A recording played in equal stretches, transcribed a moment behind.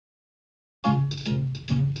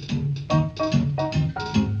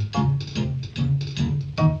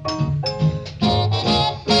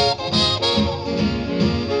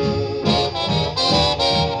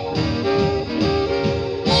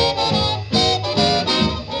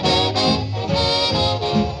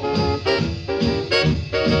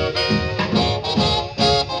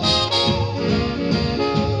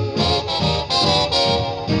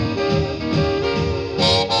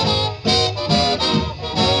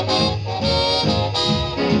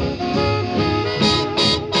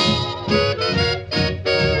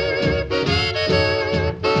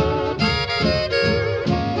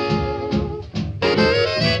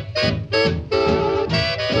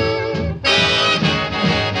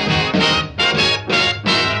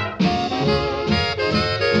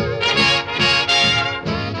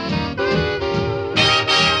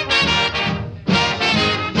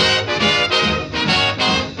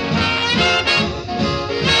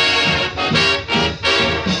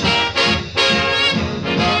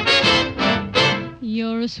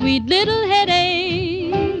sweet little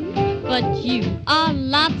headache, but you are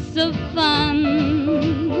lots of fun.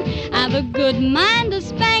 I've a good mind to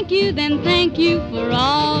spank you, then thank you for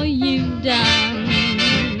all you've done.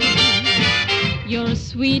 You're a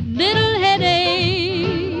sweet little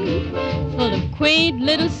headache, full of quaint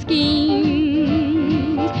little schemes.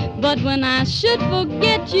 But when I should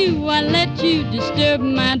forget you, I let you disturb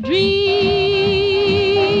my dream.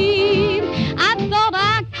 I thought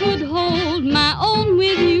I could hold my own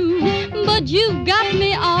with you, but you've got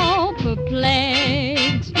me all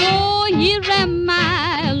perplexed. Oh, here am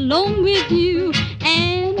I alone with you,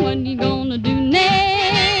 and what you gonna do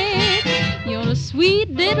next? You're a sweet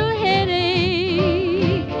little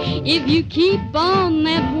headache, if you keep on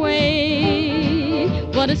that way.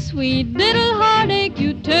 What a sweet little heartache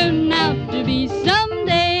you turn out to be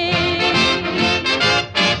someday.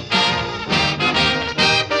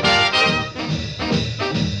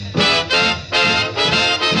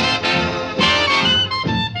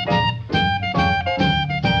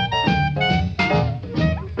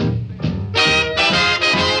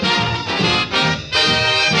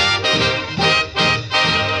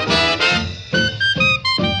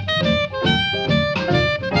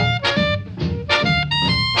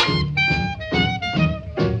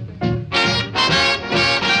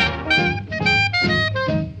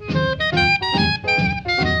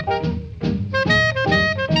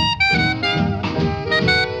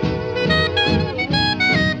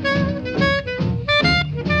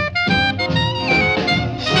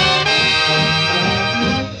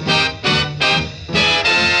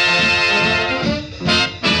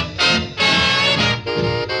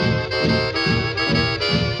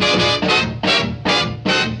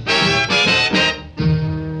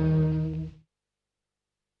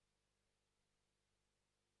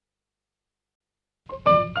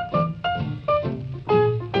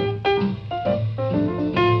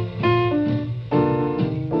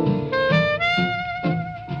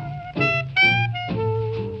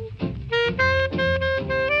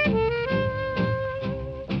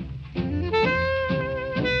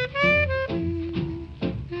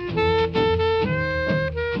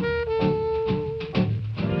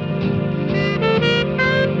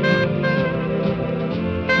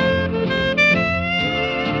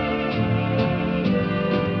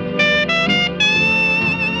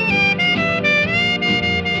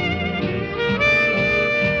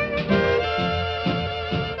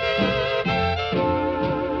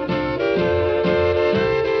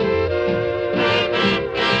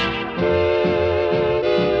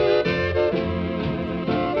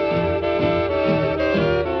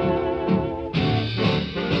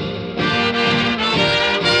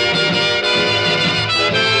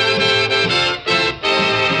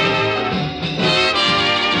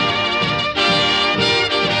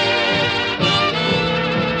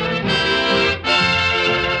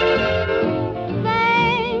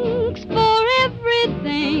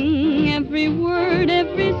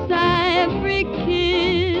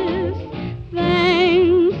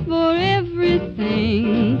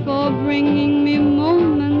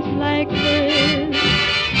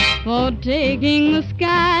 Taking the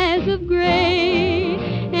skies of gray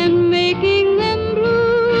and making them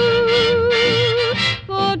blue,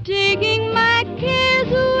 for taking my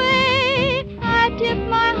cares away, I tip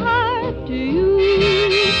my heart to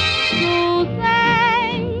you. So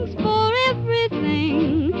thanks for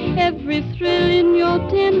everything, every thrill in your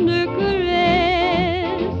tender caress.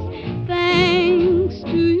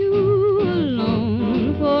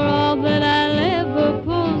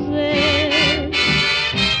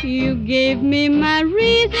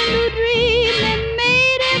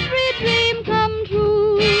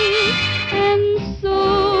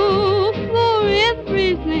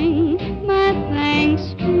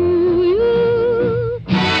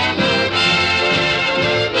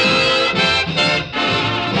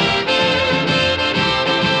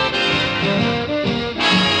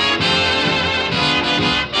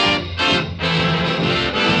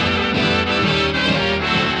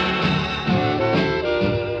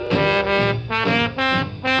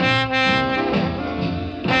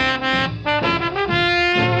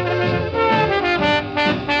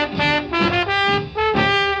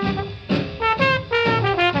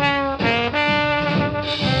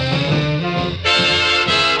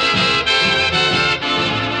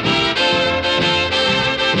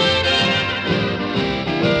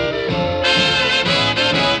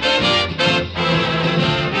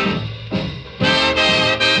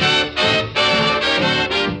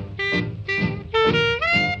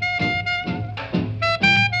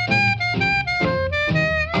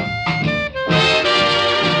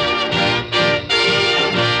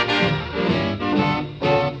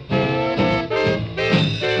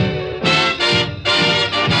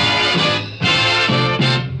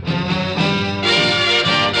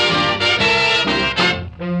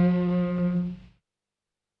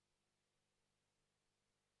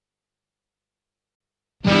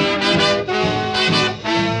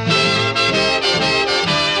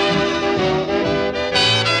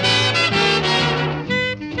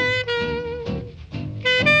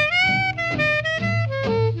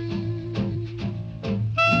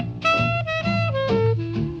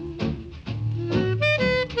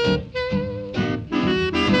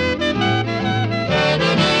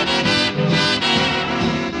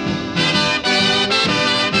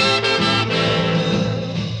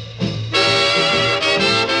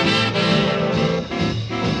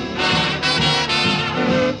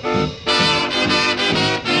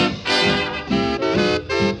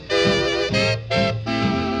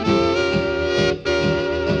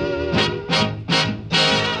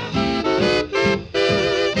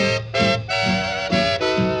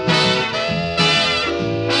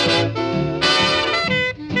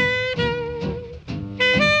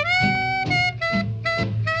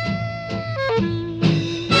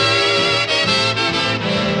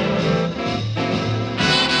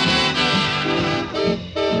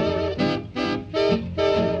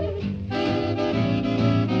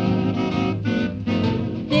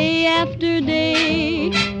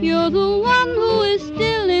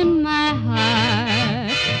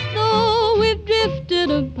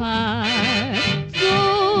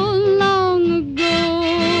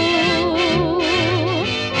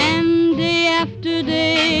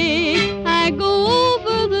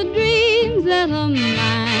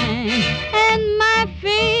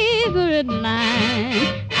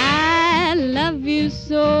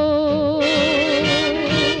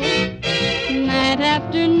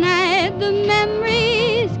 after night, the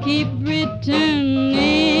memories keep returning.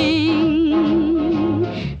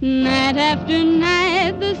 Night after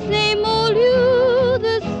night, the same old you,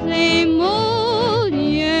 the same old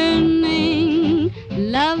yearning.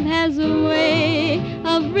 Love has a way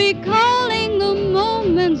of recalling the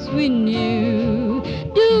moments we knew.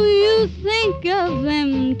 Do you think of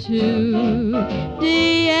them too,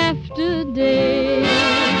 day after day?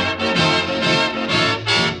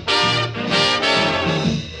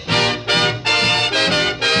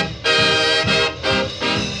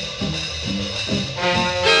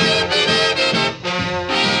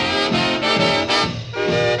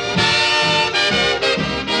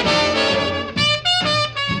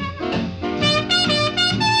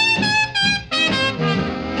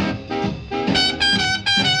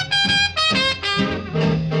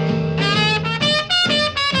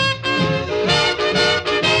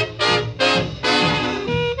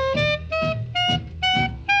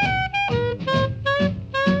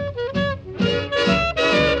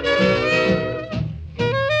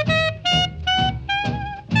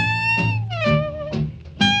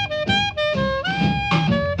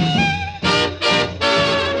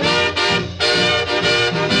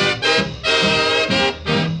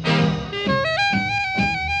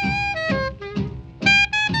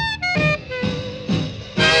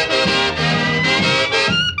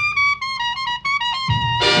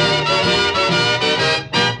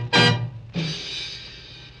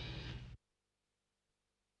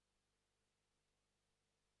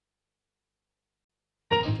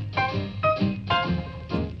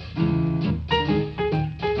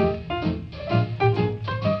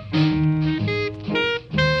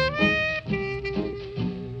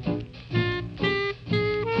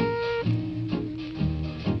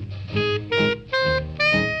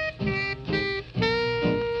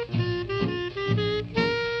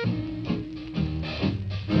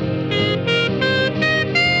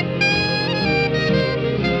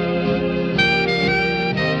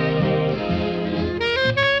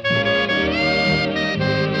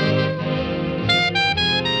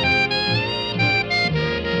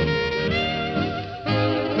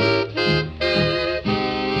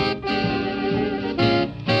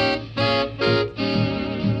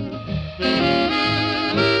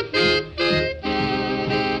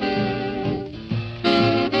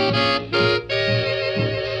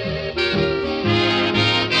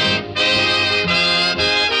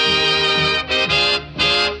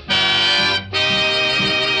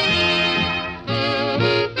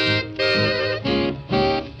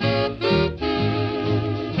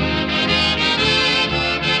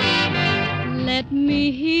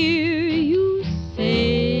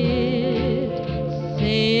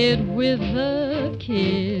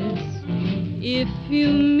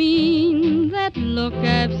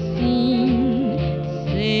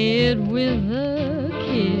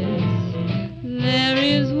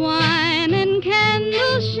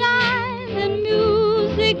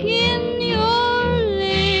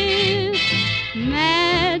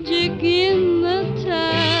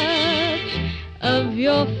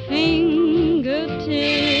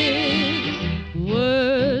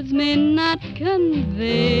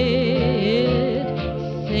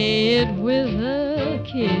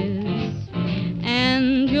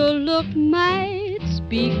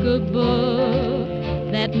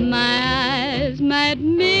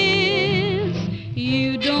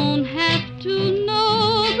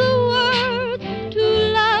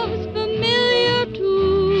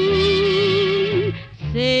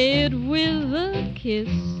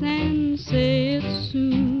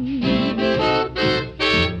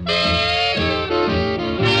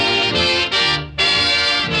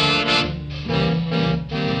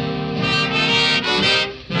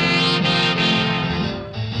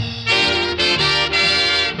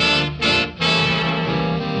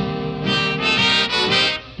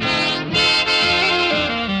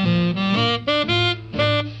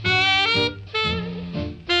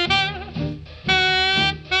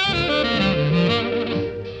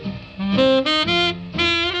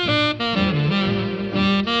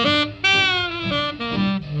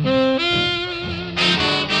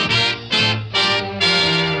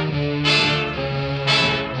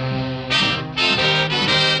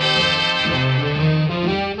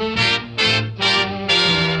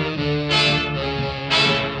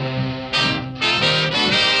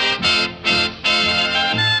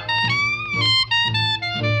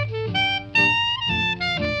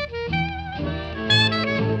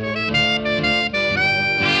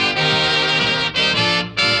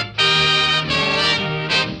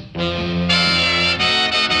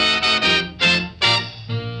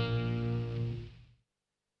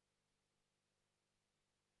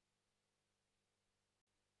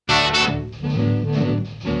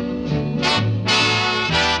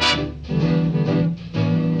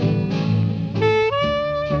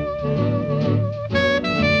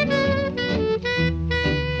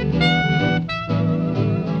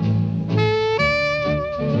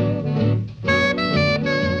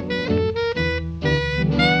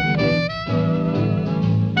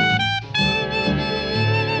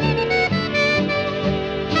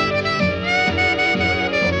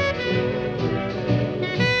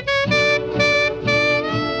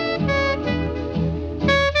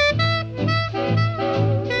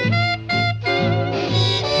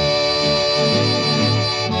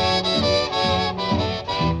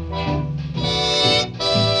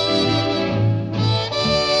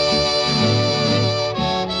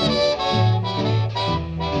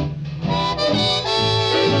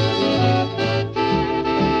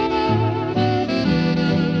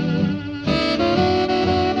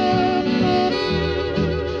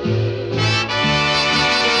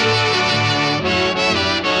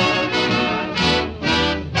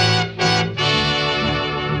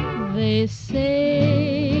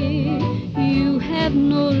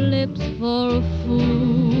 lips for a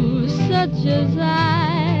fool such as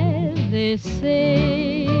I. They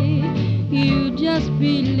say you just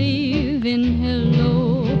believe in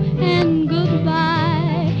hello and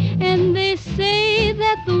goodbye, and they say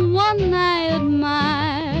that the one I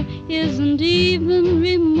admire isn't even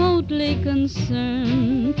remotely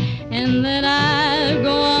concerned, and that I'll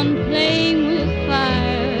go on playing with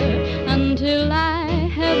fire until I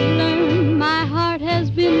have learned my heart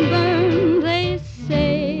has been burned. They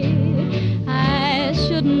say I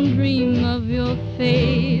shouldn't dream of your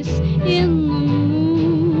face in the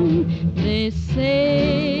moon. They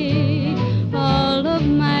say all of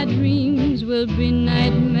my dreams will be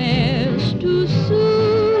nightmares too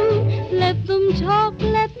soon. Let them talk,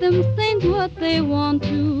 let them think what they want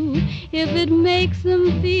to. If it makes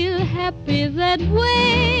them feel happy that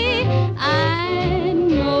way, I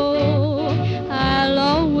know I'll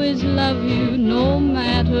always love you no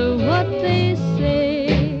matter what they say.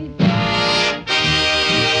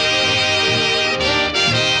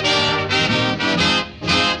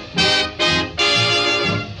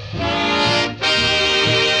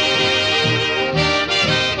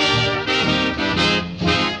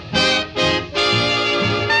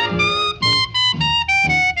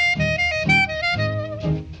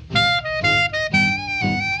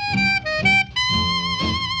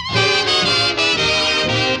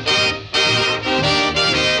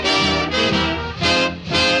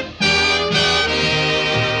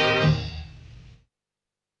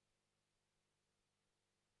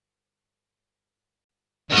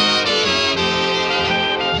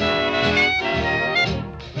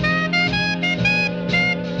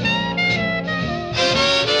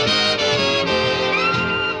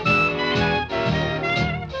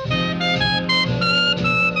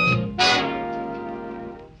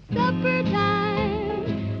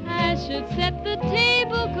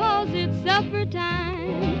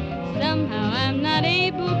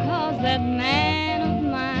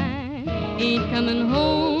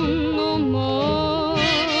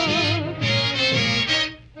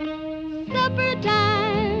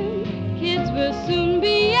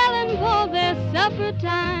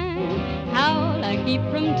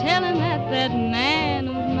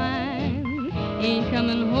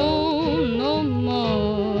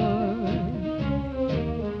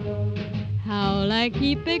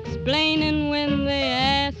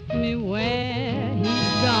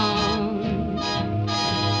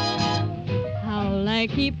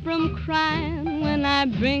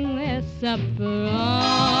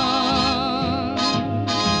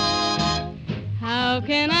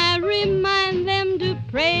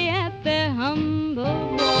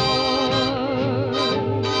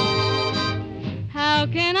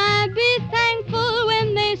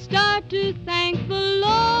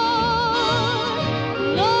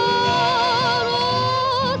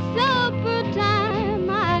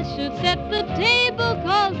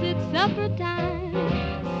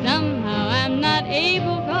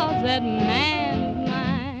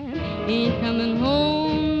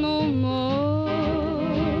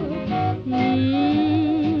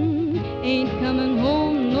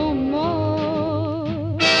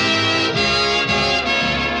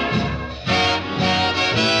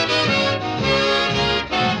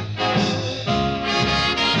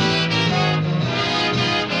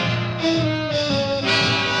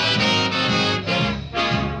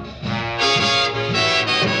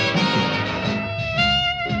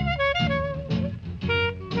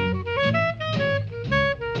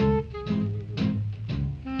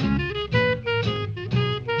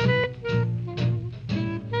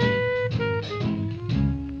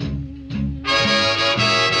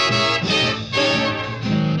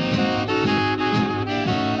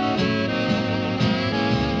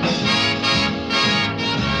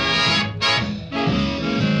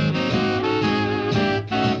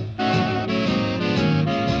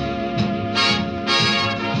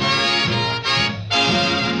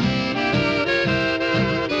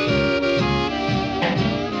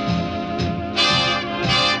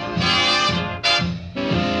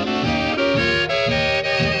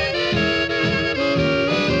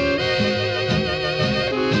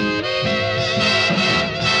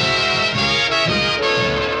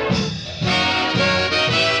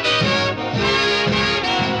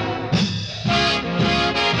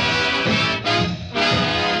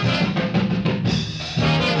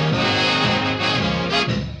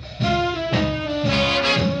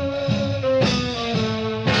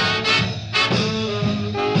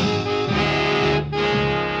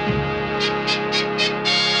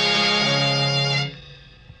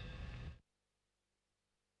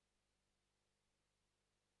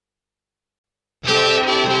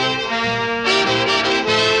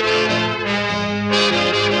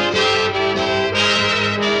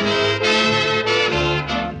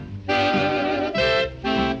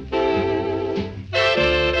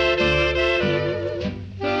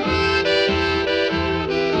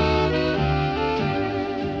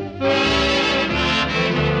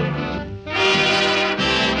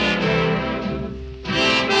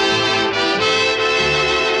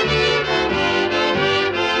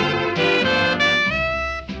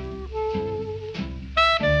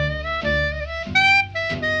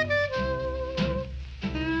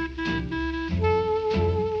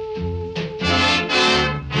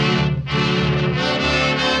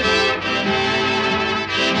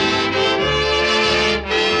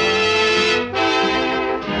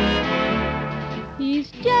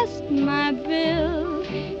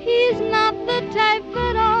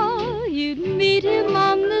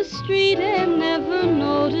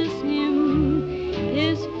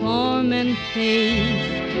 Norman face,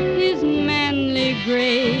 his manly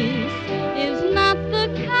grace is not the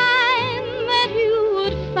kind that you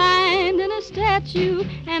would find in a statue,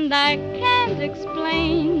 and I can't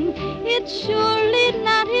explain. It's surely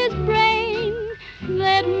not his brain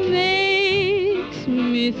that makes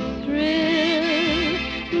me thrill.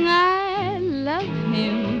 I love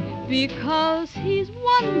him because he's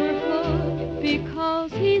wonderful,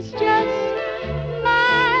 because he's just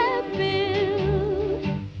my Bill.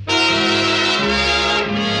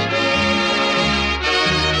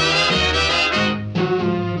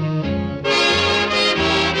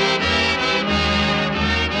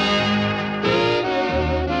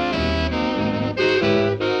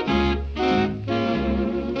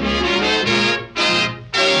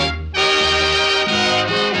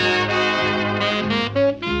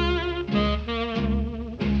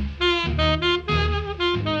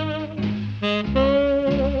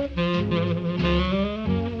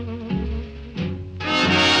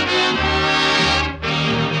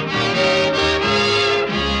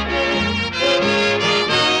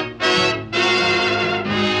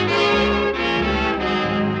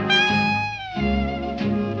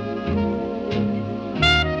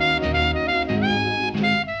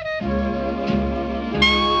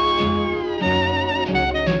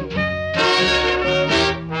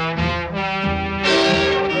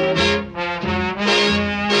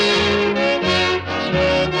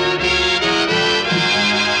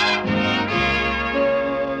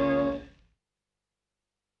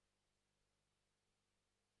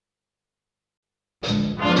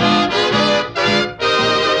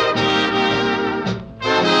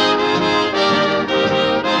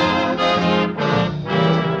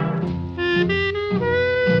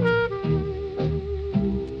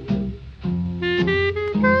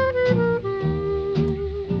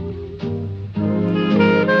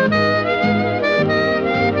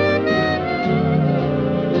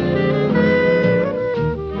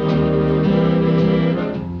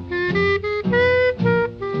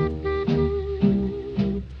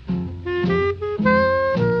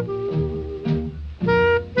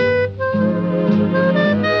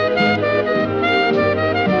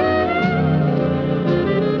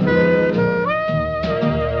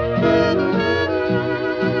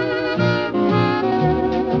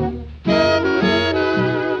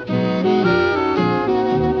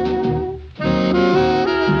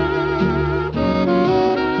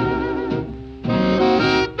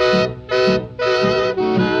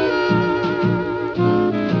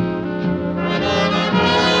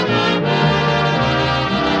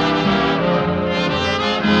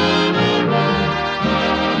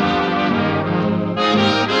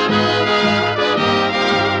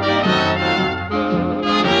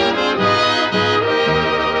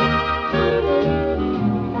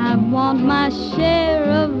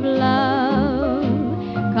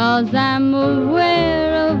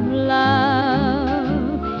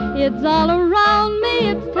 It's all around me,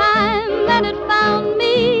 it's time that it found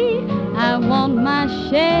me. I want my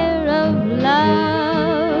share of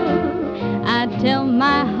love. I tell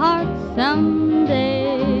my heart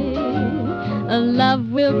someday a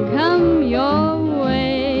love will come your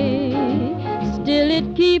way. Still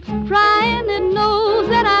it keeps crying, it knows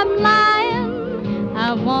that I'm lying.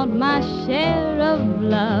 I want my share of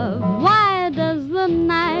love. Why does the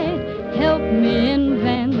night help me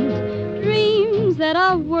invent dreams that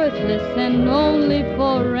are worthless and only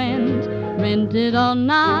for rent? Rented or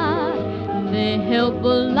not, they help a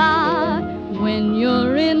lot when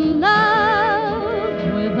you're in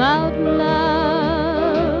love without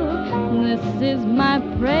love. This is my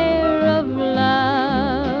prayer of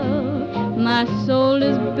love. My soul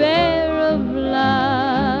is bare of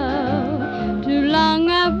love. Too long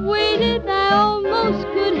I've waited, I almost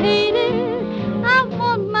could hate it. I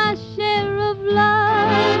want my share of love.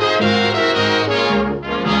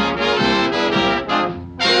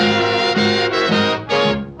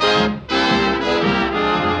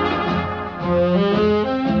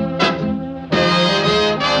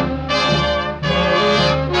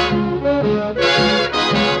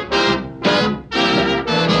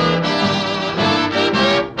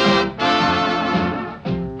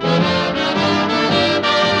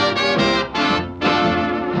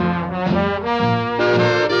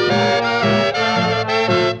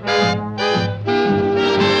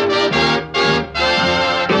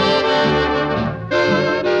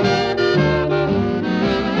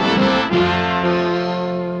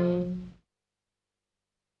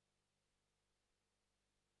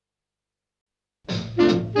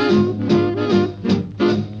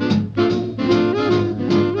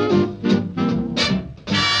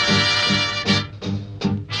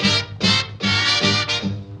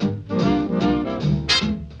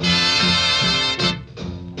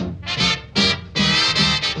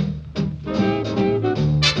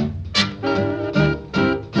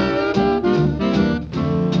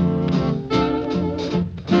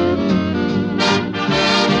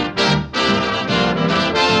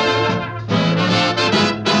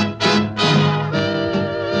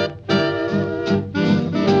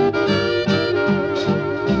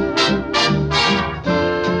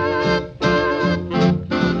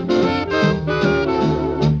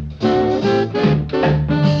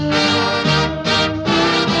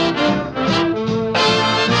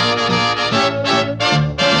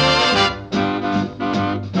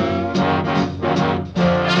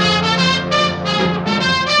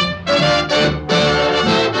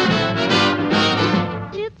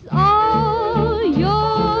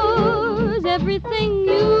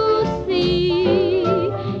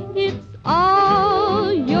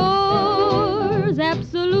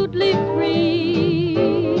 simply free.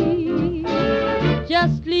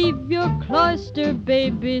 Just leave your cloister,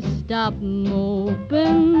 baby, stop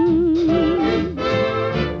moping.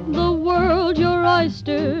 The world your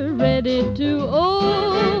oyster, ready to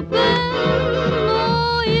open.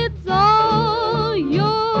 Oh, it's all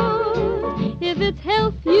yours if it's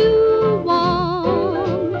health you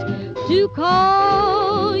want to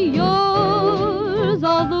call yours,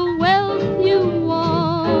 all the wealth you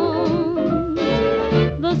want.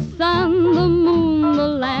 The sun, the moon, the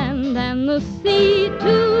land, and the sea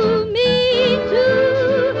to me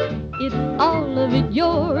too. It's all of it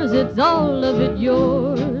yours, it's all of it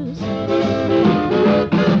yours.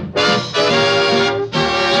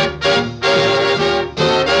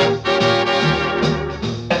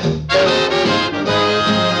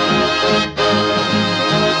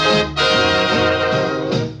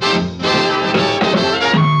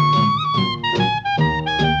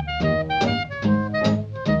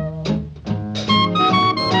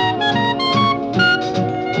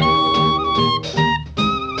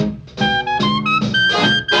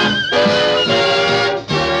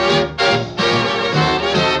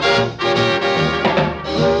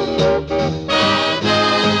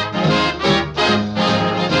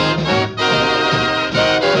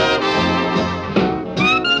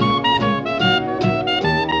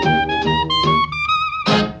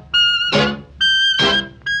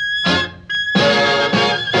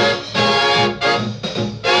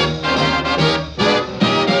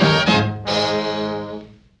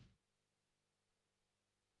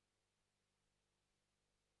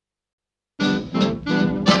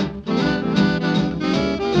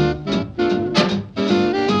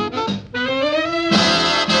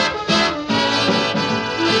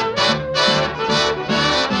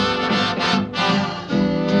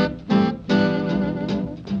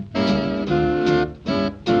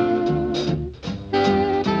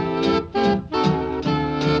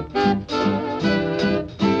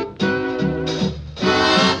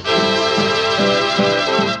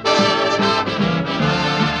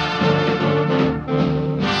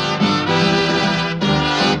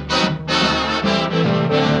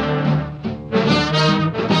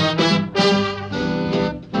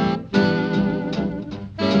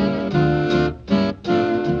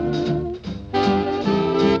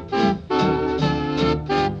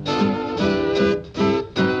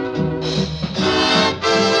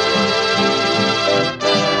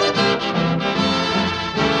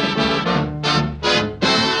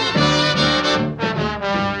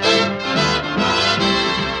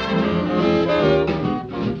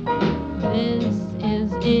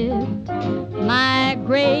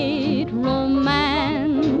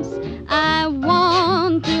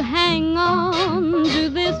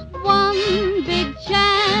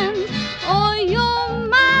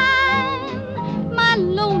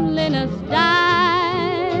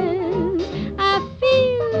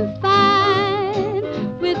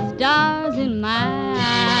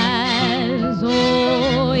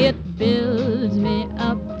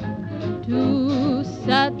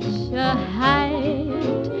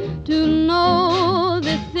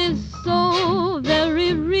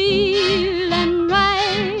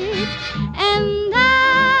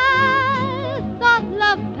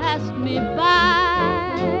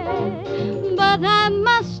 But I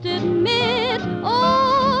must admit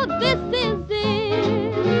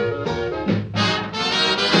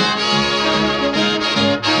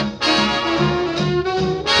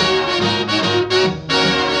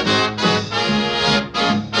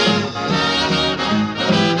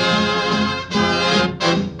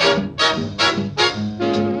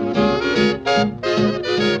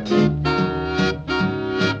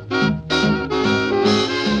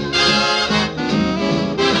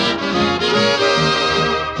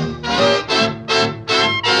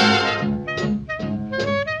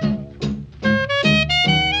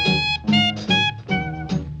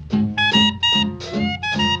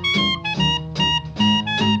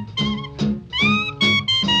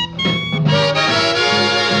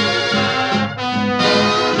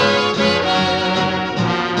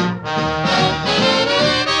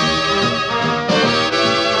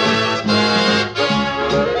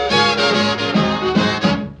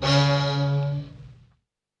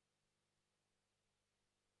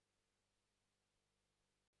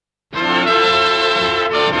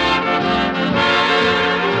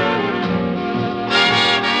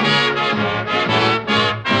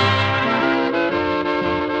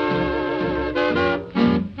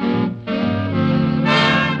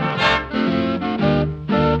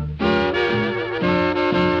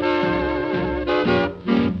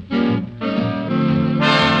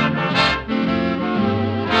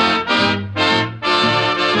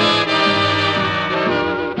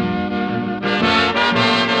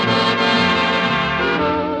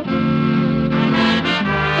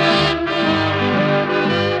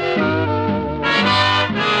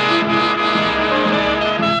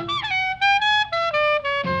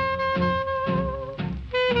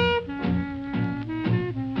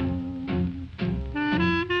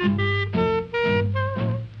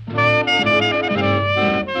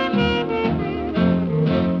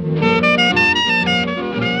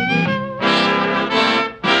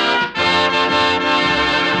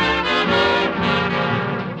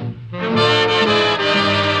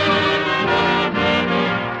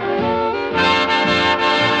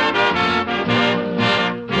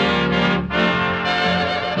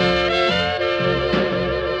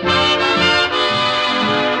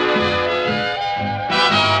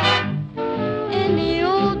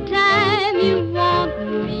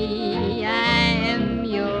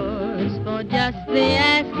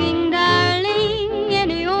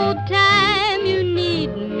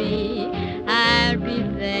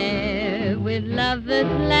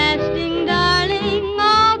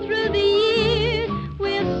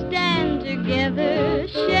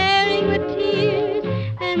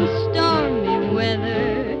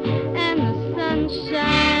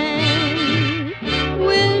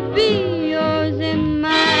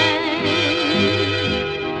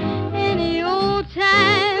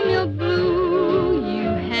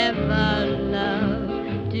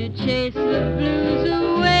to chase the blues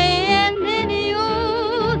away, and any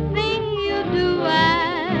old thing you do,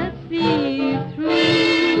 I see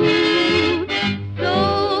through.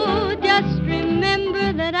 So just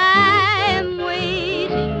remember that I am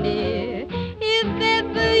waiting, dear. If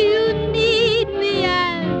ever you need me,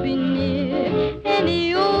 I'll be near.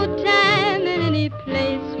 Any old time and any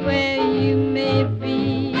place where you may be.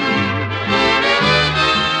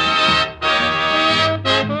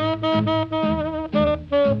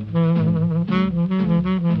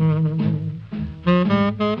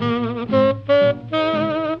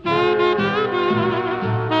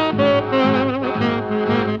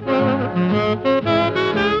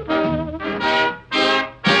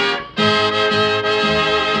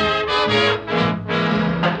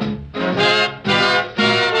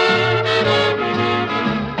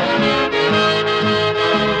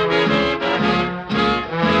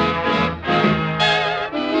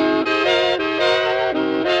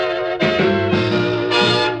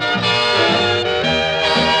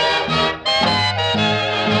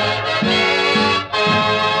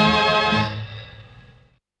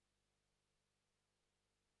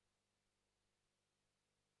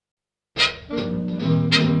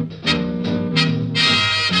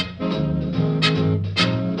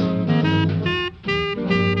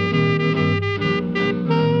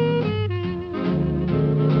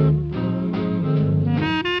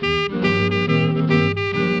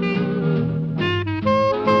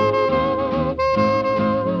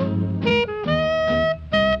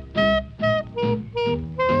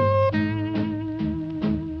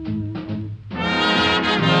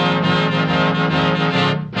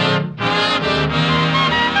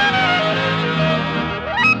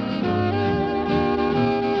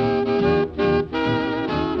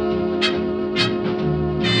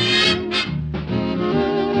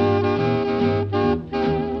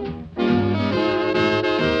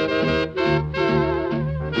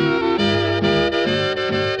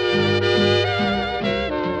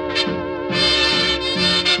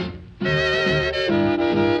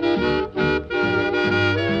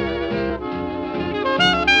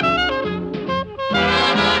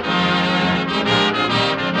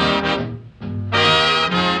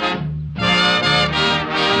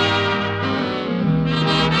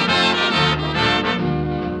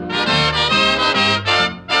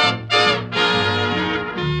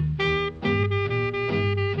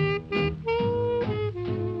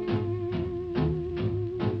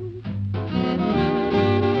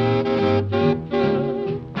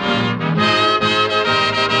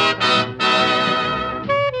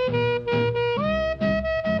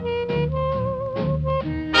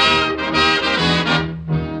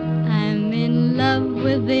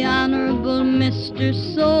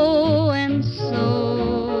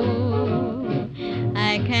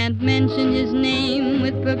 Mention his name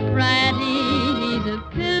with propriety. He's a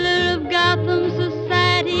pillar of Gotham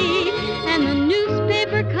society, and the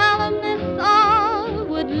newspaper columnists all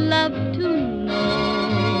would love to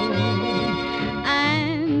know.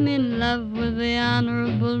 I'm in love with the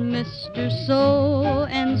Honorable Mr.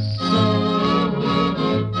 So-and-so.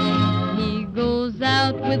 He goes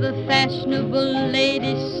out with a fashionable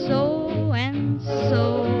lady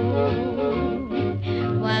so-and-so.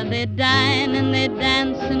 While they dine and they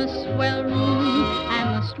dance in a swell room, I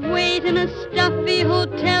must wait in a stuffy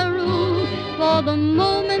hotel room for the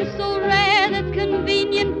moment so rare that's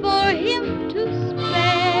convenient for him to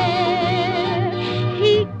spare.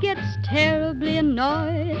 He gets terribly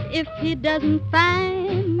annoyed if he doesn't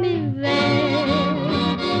find me there.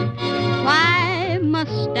 Why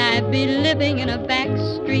must I be living in a back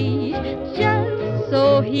street just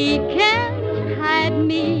so he can hide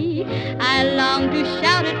me? I long to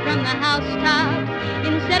shout it from the housetops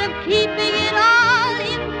instead of keeping it all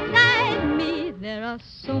inside me. There are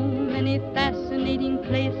so many fascinating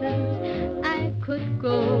places I could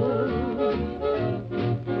go.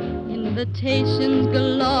 Invitations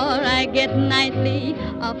galore I get nightly.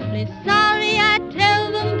 Awfully sorry, I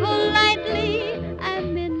tell them politely,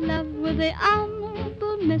 I'm in love with the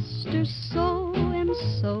Honorable Mr.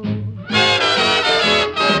 So-and-so.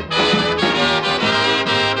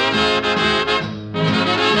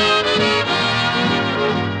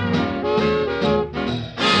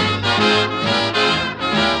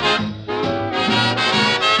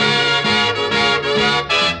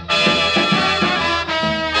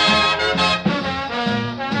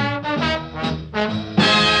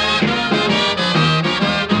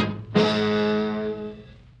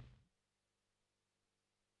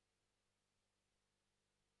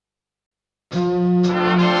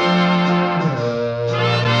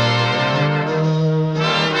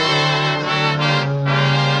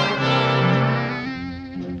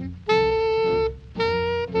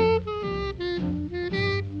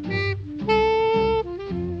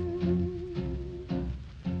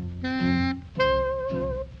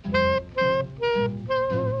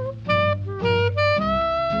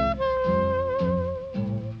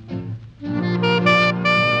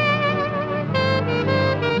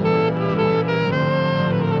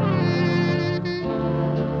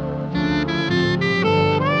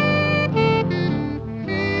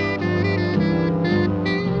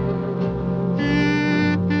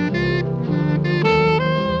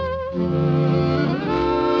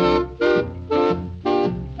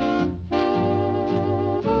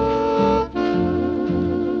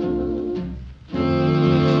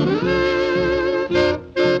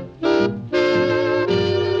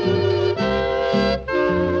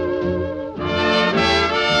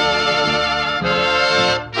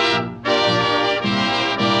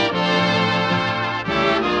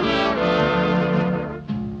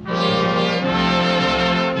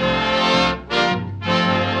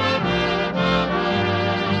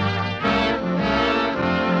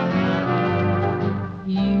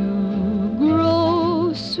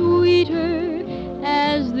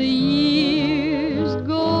 the years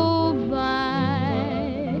go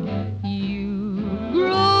by. You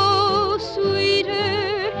grow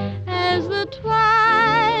sweeter as the twilights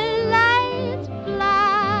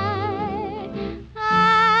fly.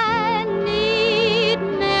 I need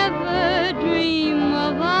never dream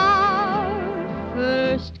of our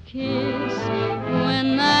first kiss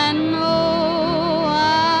when I know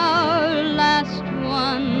our last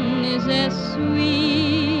one is as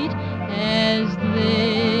sweet as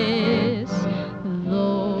this.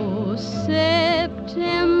 Though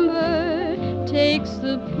September takes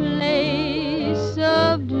the place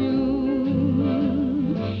of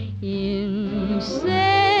June, in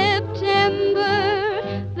September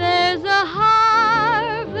there's a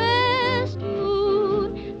harvest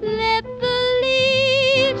moon. Let the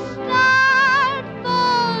leaves start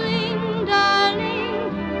falling, darling.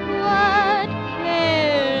 What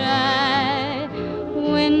care I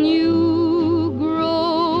when you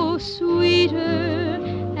grow sweeter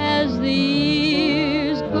as the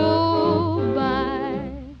years go by?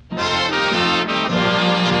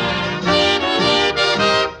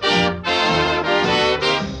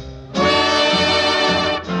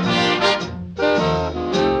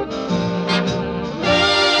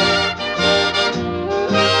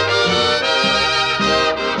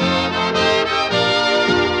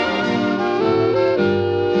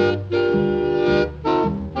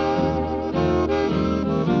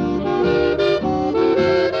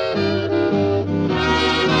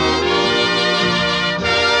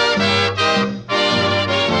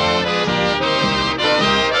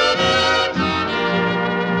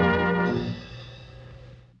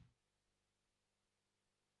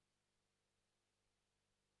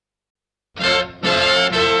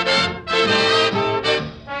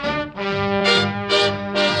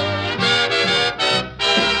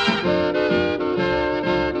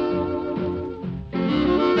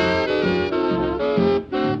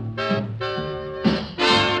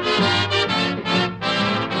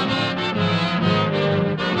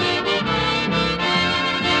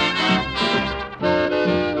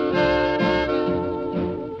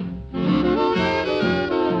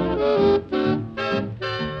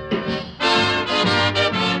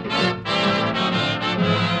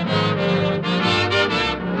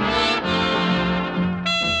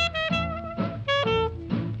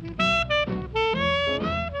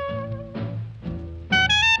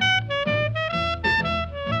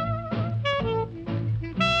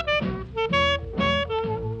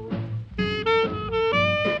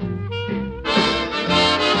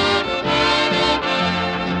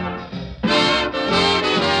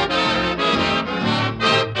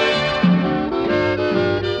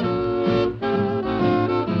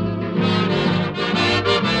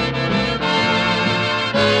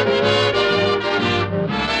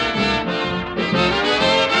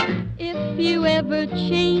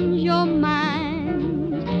 Change your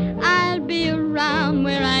mind, I'll be around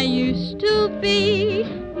where I used to be,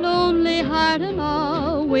 lonely heart and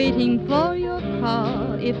all, waiting for your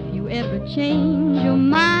call. If you ever change your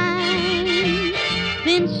mind,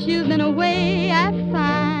 since you've been away I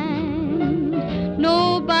find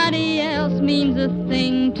nobody else means a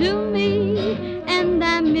thing to me, and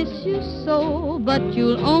I miss you so, but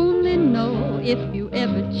you'll only know if you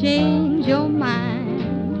ever change your mind.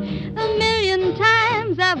 A million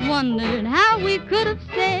times I've wondered how we could have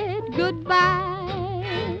said goodbye.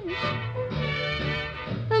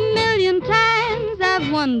 A million times I've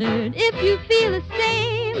wondered if you feel the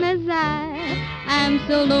same as I. I'm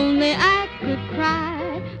so lonely I could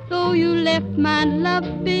cry, though you left my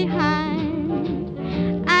love behind.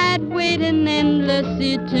 I'd wait an endless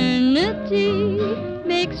eternity,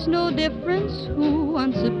 makes no difference who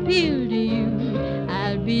once appealed to you.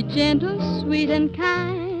 I'll be gentle, sweet, and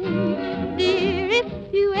kind, dear,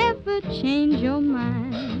 if you ever change your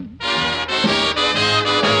mind.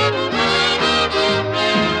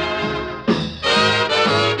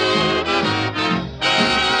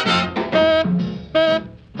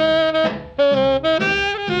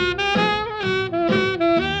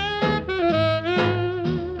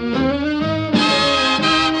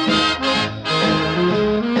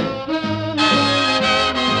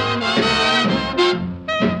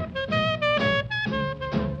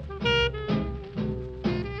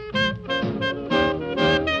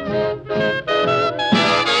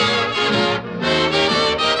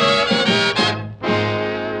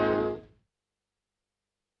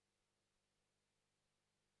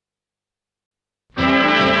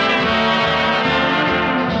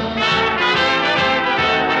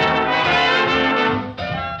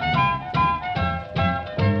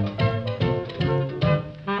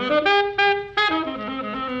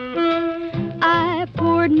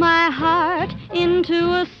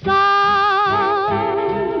 into a song.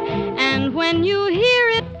 And when you hear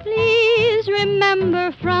it, please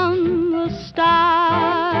remember from the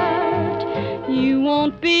start, you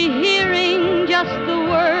won't be hearing just the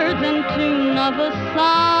words and tune of a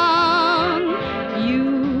song.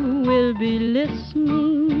 You will be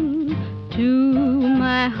listening to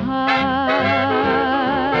my heart.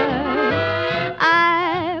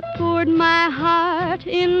 I poured my heart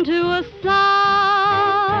into a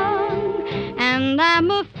song, and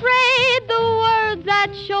I'm afraid the words I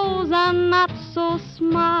chose are not so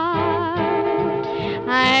smart.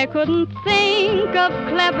 I couldn't think of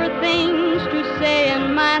clever things to say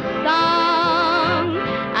in my song.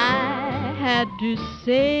 I had to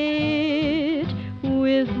say it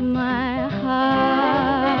with my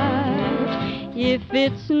heart. If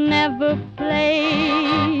it's never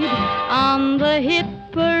played on the hit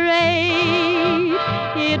parade,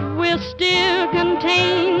 it will still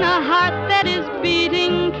contain a heart that is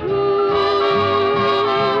beating true.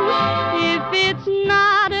 If it's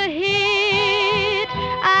not a hit,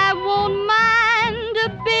 I won't mind a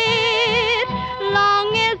bit, long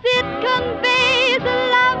as it conveys the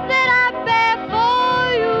love that I bear for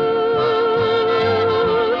you.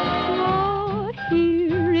 Oh,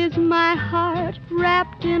 here is my heart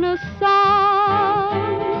wrapped in a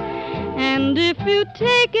song, and if you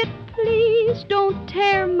take it, please don't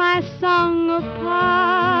tear my song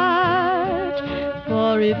apart.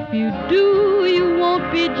 For if you do, you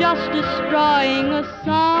won't be just destroying a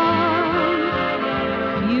song.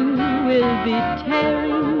 You will be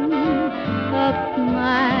tearing up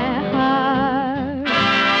my heart.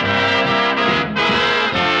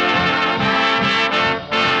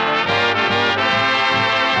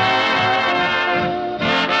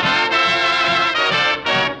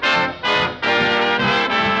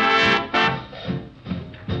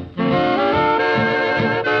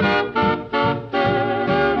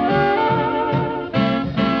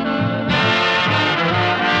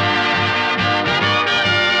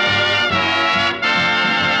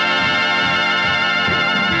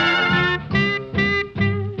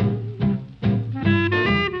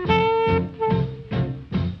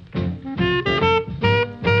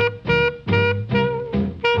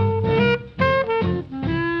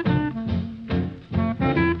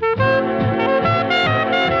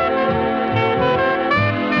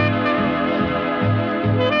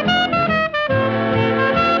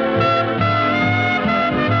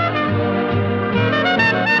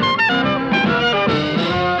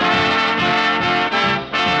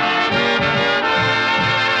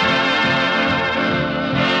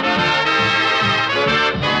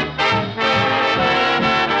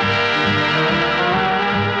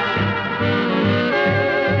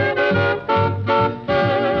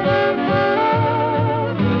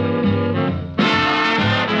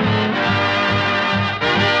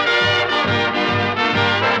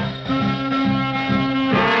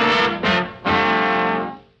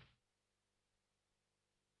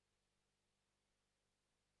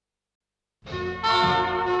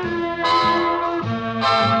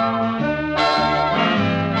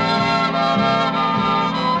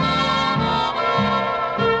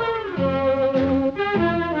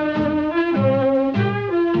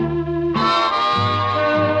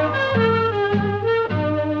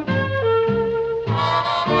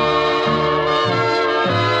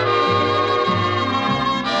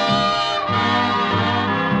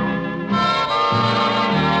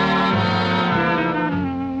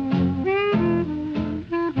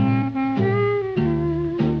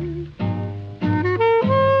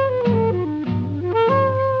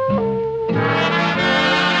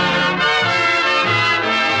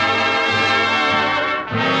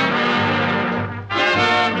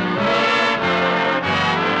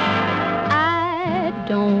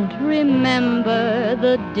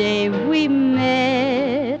 The day we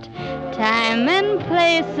met, time and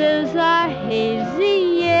places are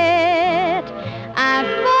hazy yet. I've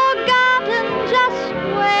forgotten just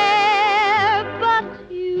where, but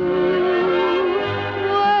you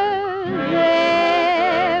were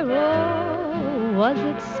there. Oh, was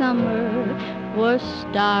it summer? Were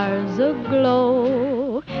stars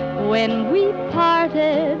aglow when we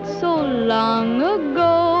parted so long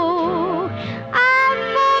ago?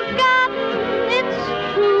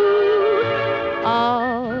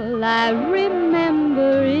 All I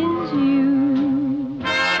remember is you.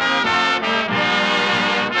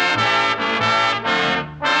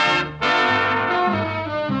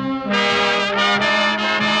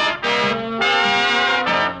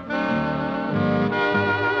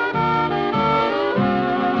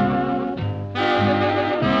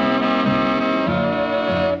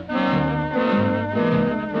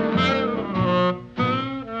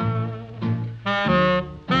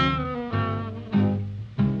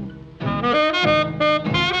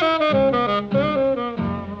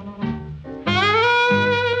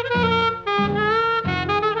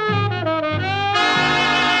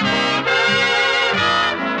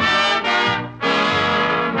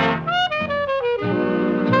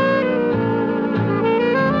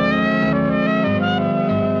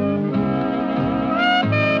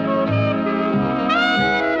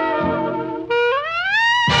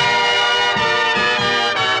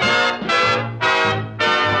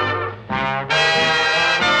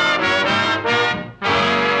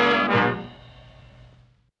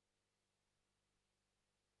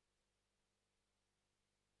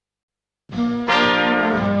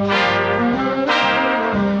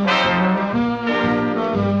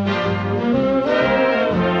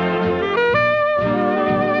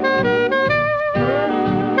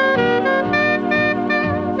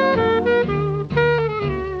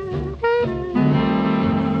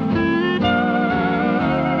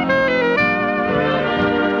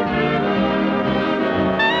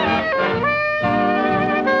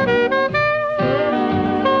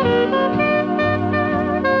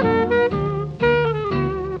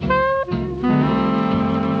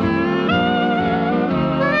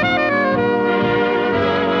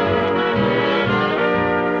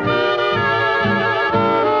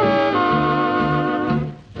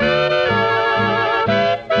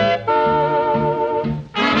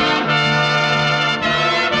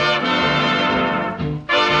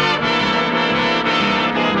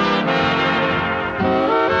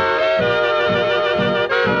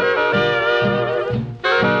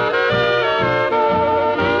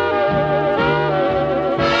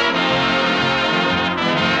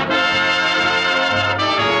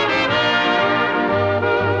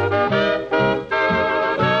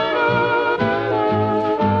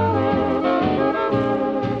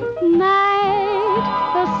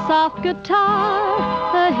 soft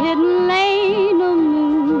guitar, a hidden lane, a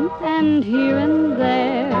moon, and here and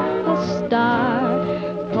there a star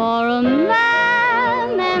for a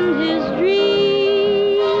man and his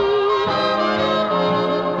dream.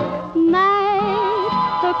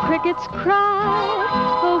 Night, the crickets cry,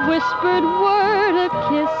 a whispered word, a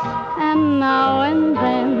kiss, and now and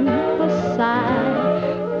then a sigh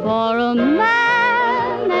for a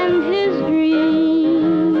man and his dream.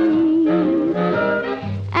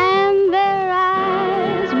 And their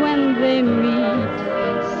eyes, when they meet,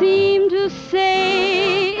 seem to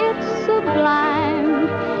say it's sublime,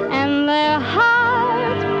 and their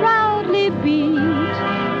hearts proudly beat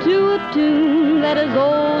to a tune that is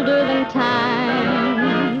older than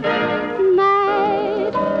time.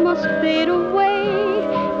 Night must fade away,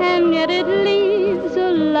 and yet it leaves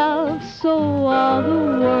a love so all the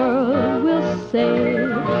world will say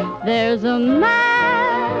there's a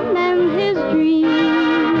man and his dream.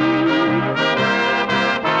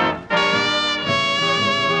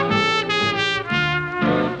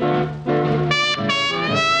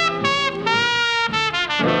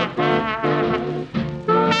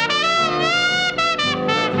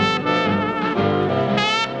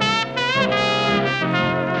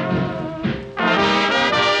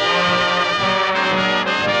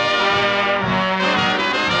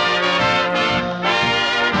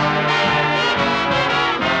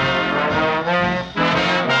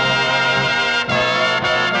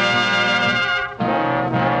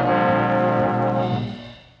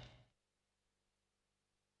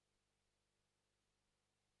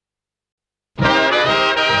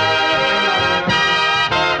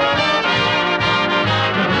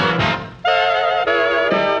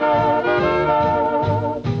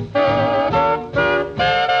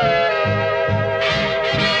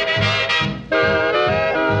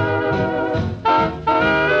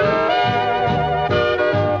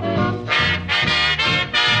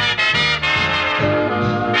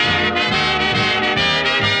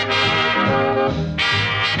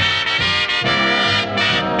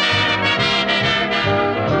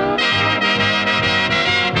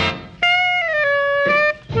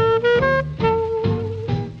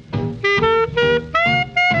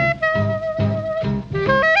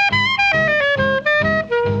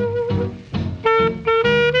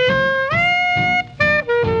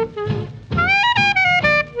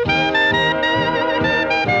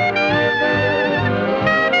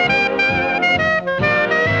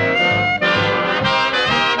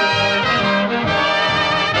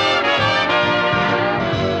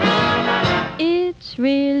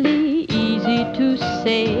 Really easy to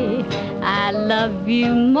say I love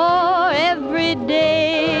you more every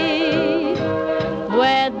day.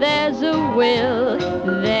 Where there's a will,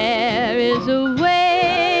 there is a way.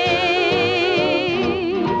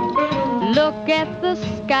 Look at the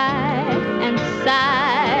sky and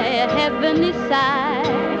sigh a heavenly sigh.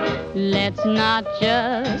 Let's not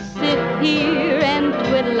just sit here and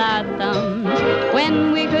twiddle our thumbs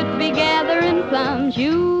when we could be gathering plums.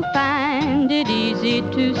 You find it easy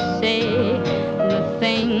to say the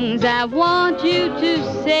things I want you to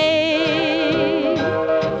say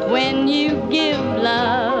when you give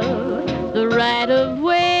love the right of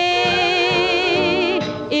way.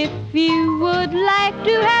 If you would like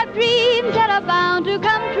to have dreams that are bound to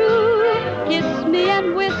come true, kiss me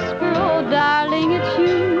and whisper, oh darling, it's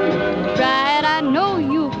you. Try it, I know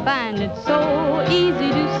you'll find it so easy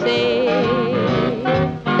to say.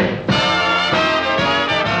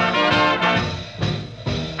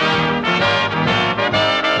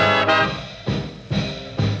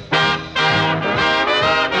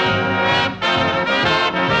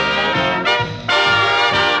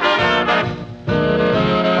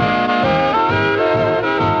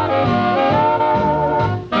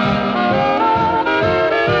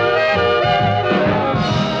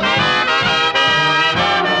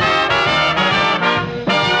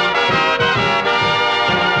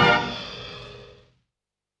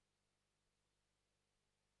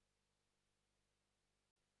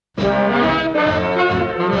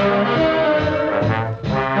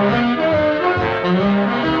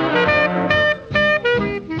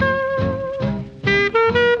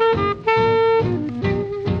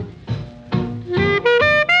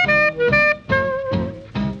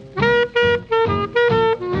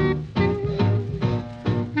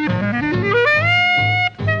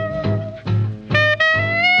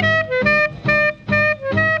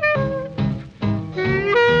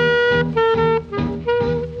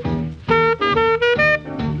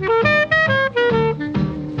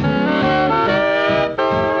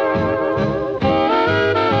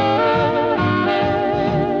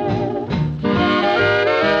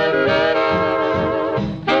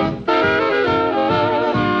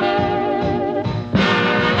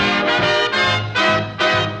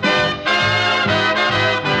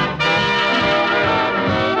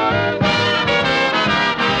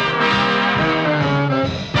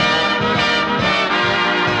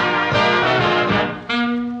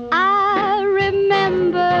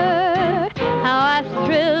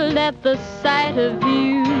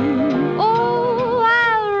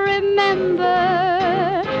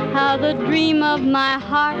 remember how the dream of my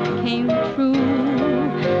heart came true.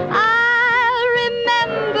 I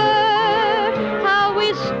remember how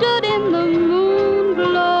we stood in the moon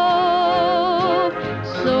glow,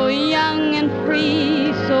 so young and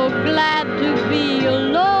free, so glad to be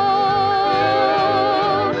alone.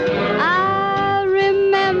 I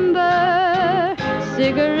remember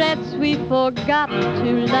cigarettes we forgot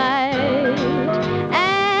to light,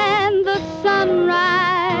 and the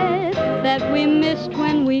sunrise that we missed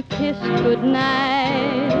when we kissed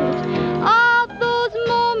goodnight. All those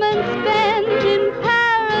moments spent in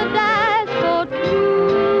paradise for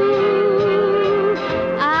two,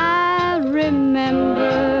 I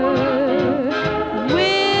remember.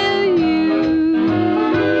 Will you?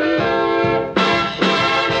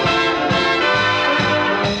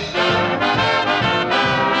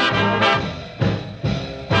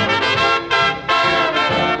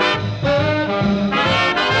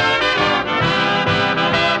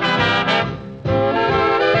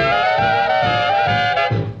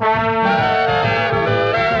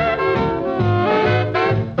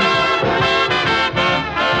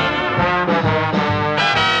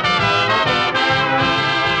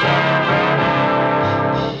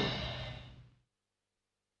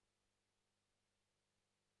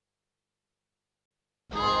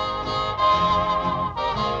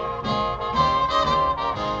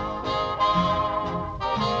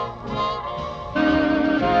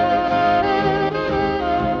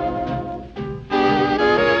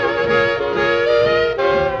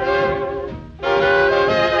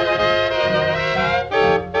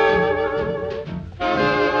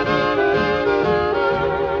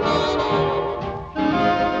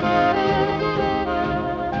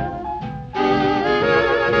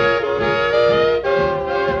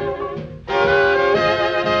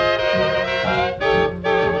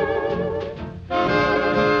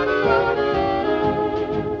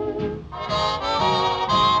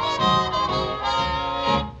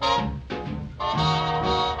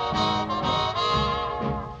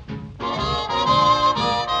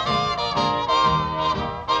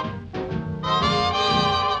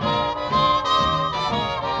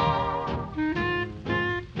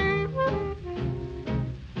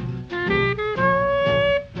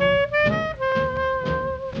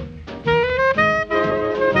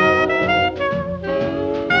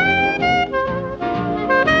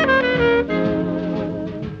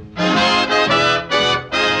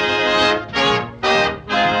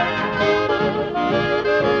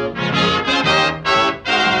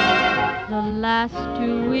 Last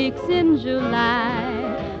 2 weeks in July,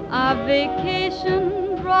 our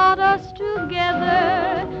vacation brought us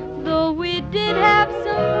together. Though we did have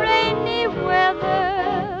some rainy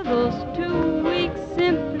weather, those 2 weeks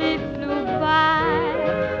simply flew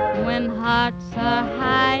by. When hearts are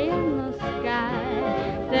high in the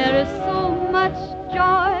sky, there is so much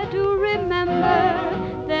joy to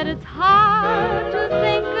remember that it's hard to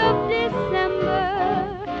think of December.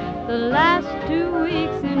 The last 2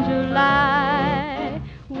 weeks in July,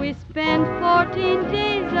 we spent 14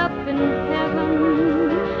 days up in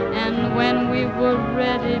heaven. And when we were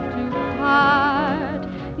ready to part,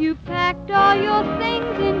 you packed all your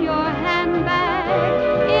things in your handbag,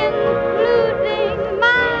 including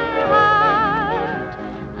my heart.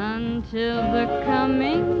 Until the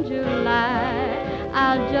coming July,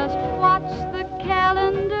 I'll just watch the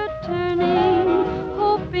calendar turning,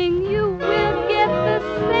 hoping you will get the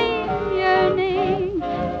same yearning.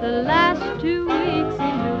 The last 2 weeks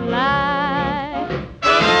in July.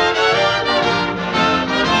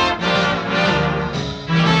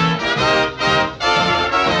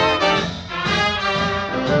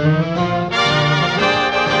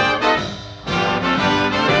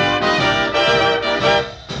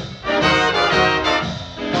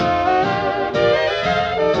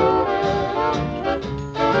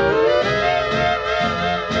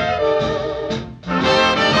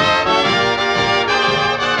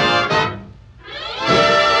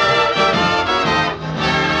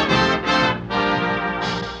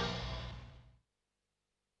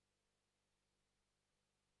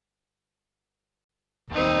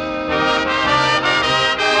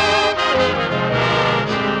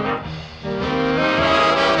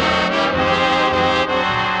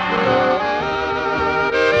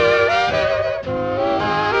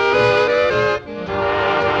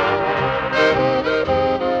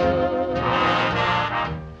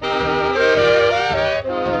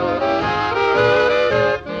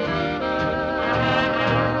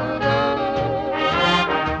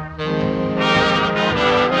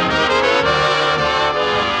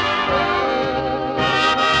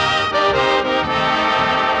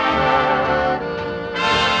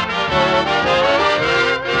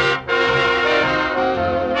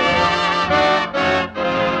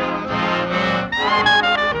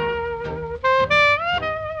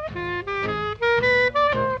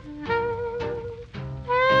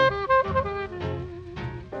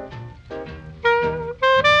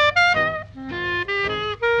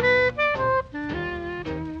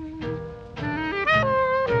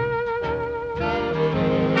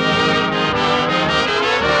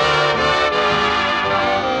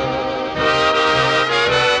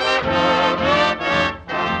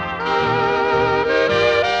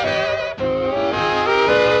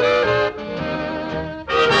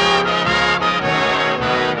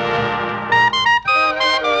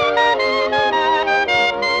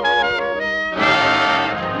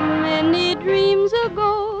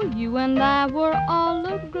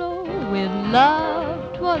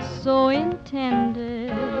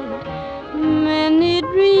 pretended. Many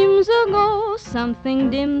dreams ago, something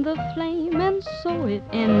dimmed the flame, and so it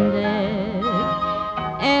ended.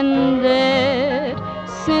 Ended.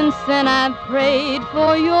 Since then I've prayed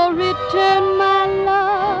for your return, my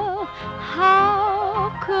love.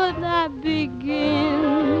 How could I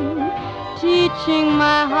begin teaching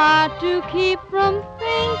my heart to keep from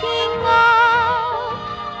thinking of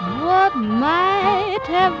what might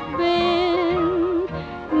have been?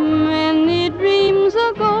 Many dreams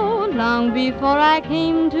ago, long before I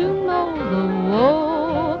came to know the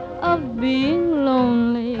woe of being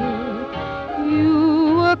lonely,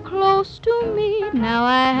 you were close to me. Now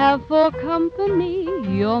I have for company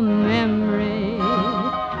your memory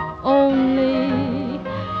only.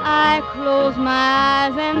 I close my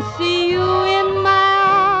eyes and see you in my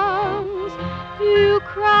arms. You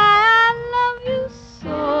cry, I love you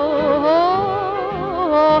so.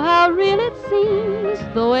 Oh, how real it seems,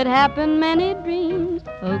 though it happened many dreams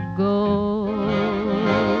ago.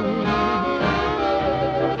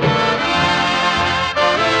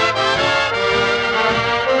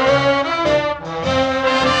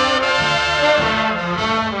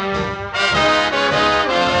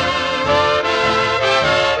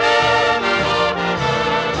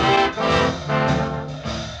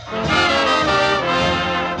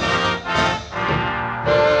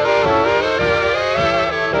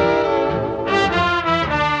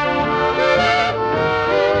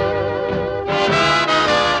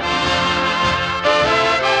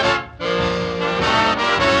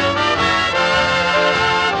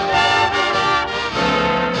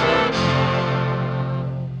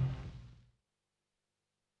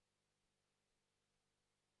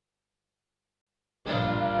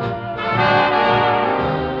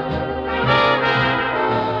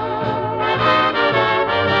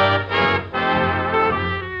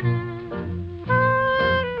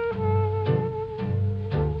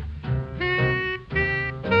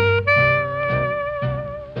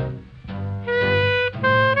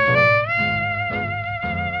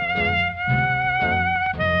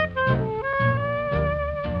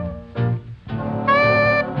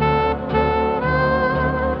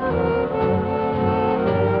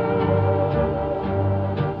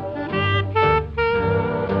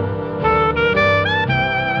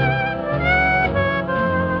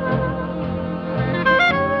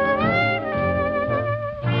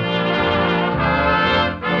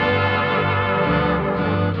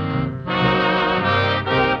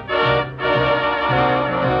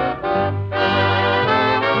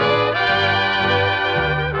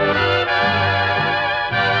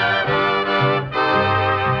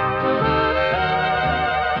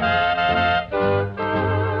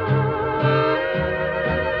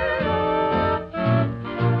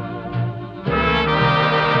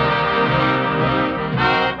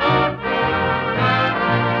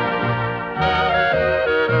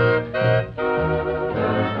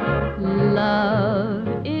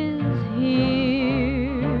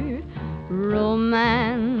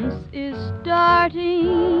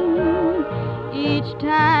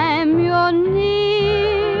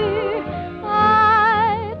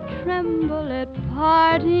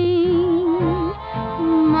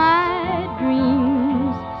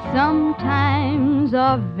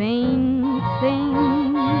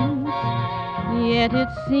 Yet it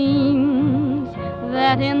seems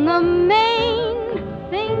that in the main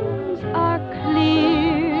things are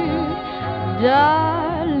clear.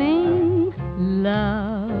 Darling,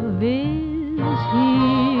 love is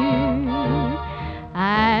here.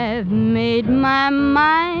 I've made my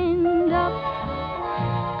mind up.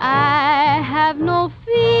 I have no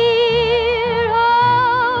fear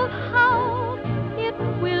of how it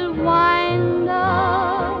will wind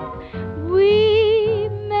up. We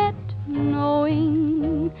met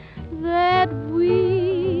knowing that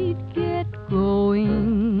we'd get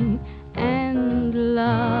going, and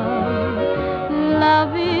love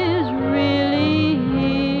is really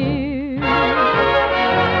here.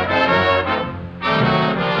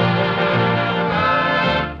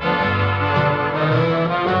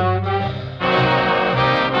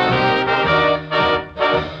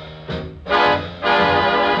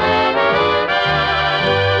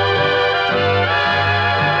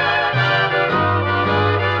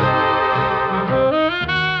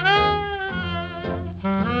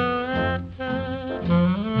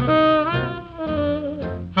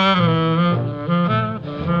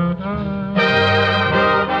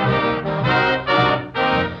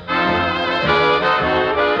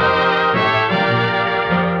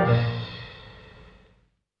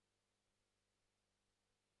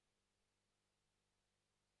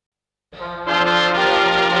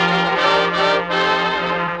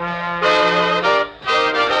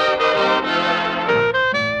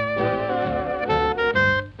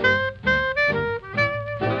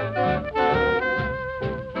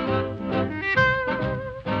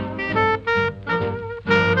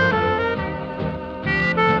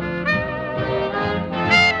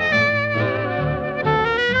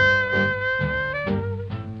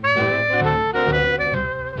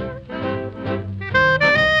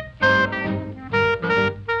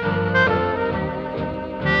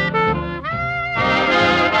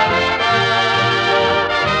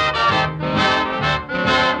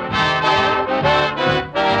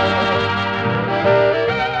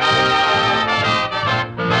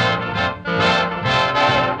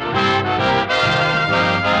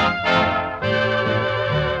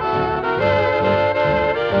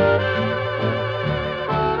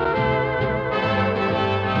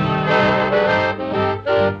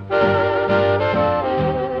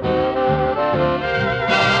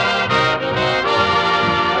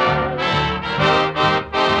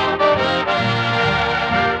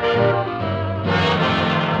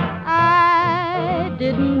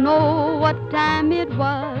 it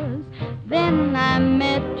was. Then I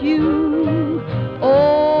met you.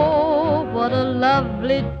 Oh, what a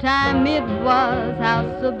lovely time it was. How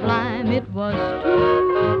sublime it was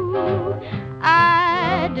too.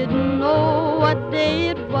 I didn't know what day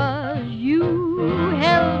it was. You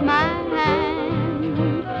held my hand,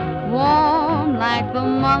 warm like the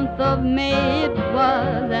month of May it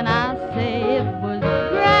was. And I say it was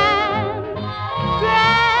grand,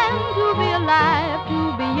 grand to be alive, to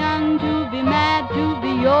be young, to be mad, to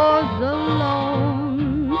be yours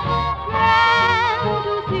alone. Grand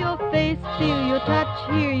to see your face, feel your touch,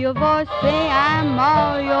 hear your voice, say I'm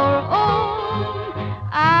all your own.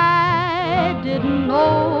 I didn't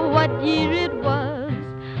know what year it was.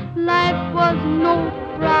 Life was no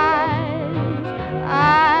prize.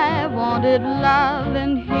 I wanted love,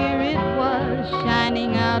 and here it was,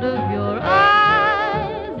 shining out of your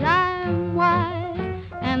eyes. I'm wise,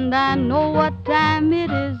 and I know what time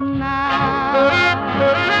it is now.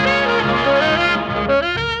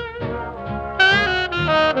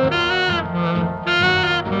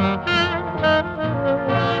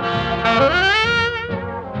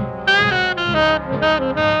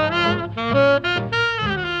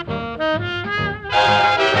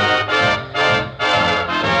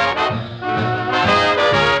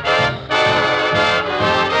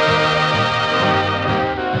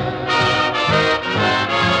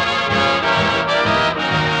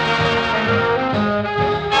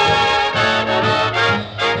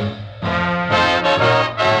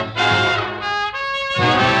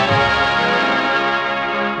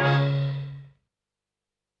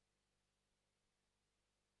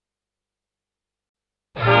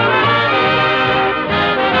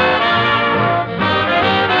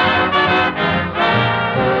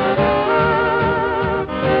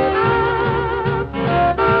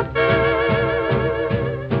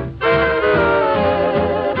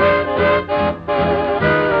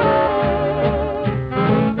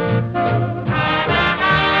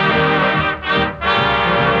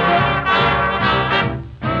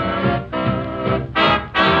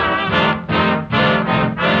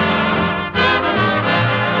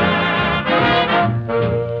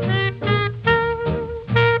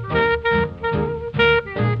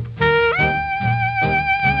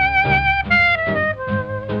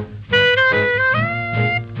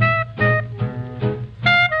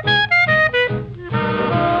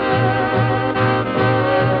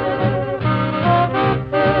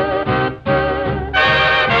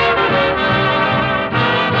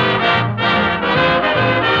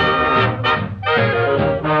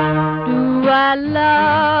 I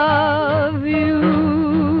love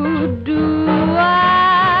you, do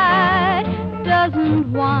I?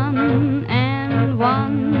 Doesn't one and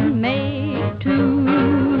one make two?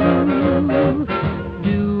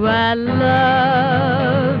 Do I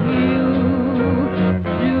love you,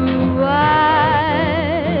 do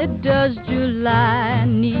I? Does July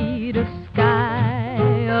need a sky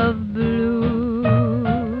of blue?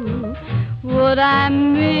 Would I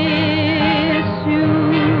miss you?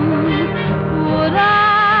 Would I,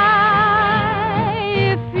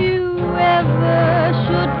 if you ever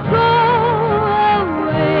should go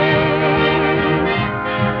away?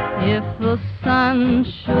 If the sun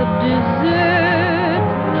should desert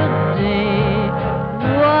the day,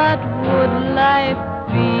 what would life